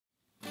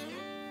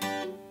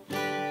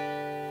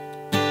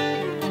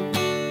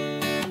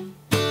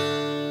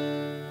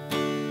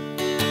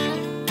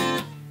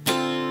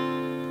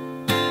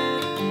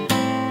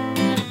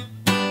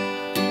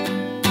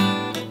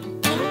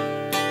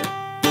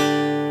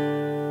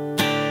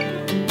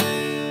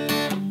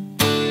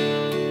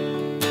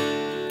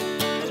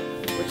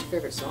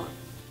favorite song?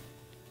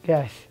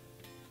 Yes.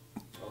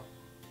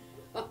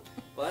 Well,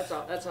 that's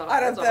Out that's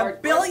of a the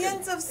hard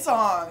billions of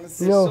songs.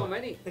 There's No. so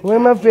many. One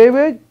of my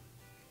favorite?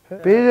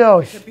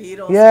 Beatles. The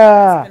Beatles.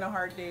 Yeah. It's been a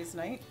hard day's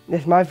night.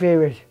 That's my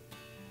favorite.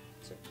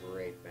 It's a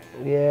great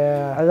band.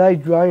 Yeah. I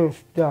like drawing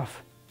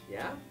stuff.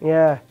 Yeah?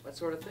 Yeah. What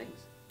sort of things?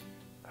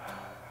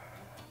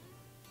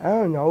 I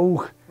don't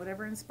know.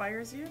 Whatever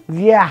inspires you.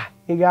 Yeah.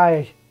 You got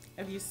it.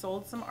 Have you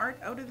sold some art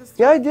out of the Yeah,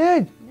 store? I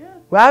did. Yeah.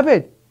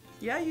 Rabbit.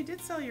 Yeah, you did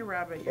sell your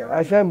rabbit. You're I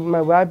right. said my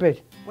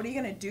rabbit. What are you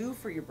going to do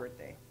for your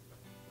birthday?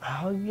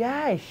 Oh,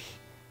 yes.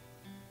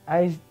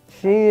 I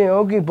see an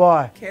Okie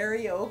bar.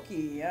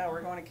 Karaoke. Yeah,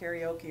 we're going to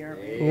karaoke,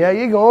 aren't we? Yeah,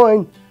 you're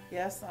going.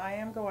 Yes, I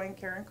am going.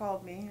 Karen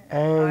called me.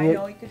 And I it-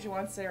 know because you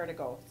want Sarah to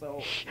go.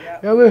 So, yeah.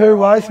 Yeah, we heard we're all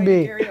wants going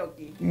me. to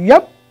Karaoke.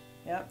 Yep.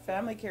 Yeah,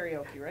 family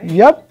karaoke, right?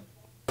 Yep.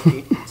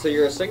 So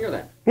you're a singer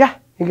then? Yeah,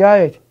 you got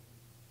it.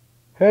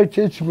 Her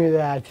teach me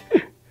that.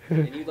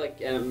 And you like,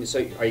 so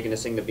are you going to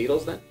sing the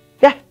Beatles then?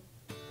 Yeah,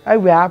 I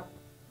rap.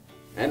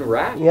 And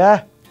rap?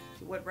 Yeah.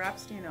 What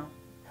raps do you know?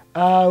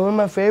 One of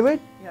my favorite?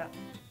 Yeah.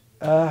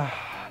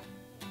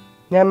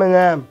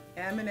 Eminem.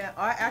 Eminem.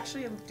 I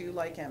actually do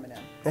like Eminem.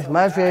 That's so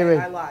my favorite.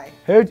 I lie.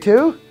 Her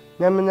too?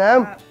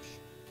 Eminem?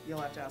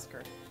 You'll have to ask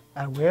her.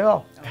 I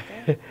will.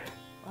 Okay.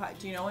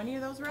 Do you know any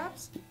of those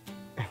raps?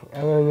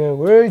 I don't know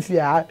words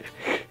yet.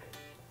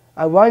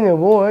 I won the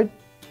award.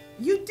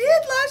 You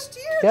did last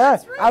year. Yeah,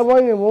 That's right. I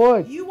won the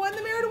award. You won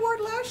the Merit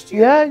Award last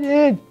year. Yeah, I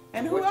did.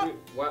 And who else?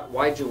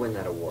 Why'd you win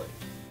that award?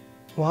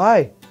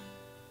 Why?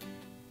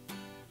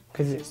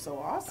 Because You're so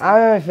awesome.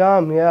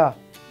 I'm yeah.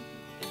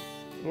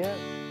 Yeah.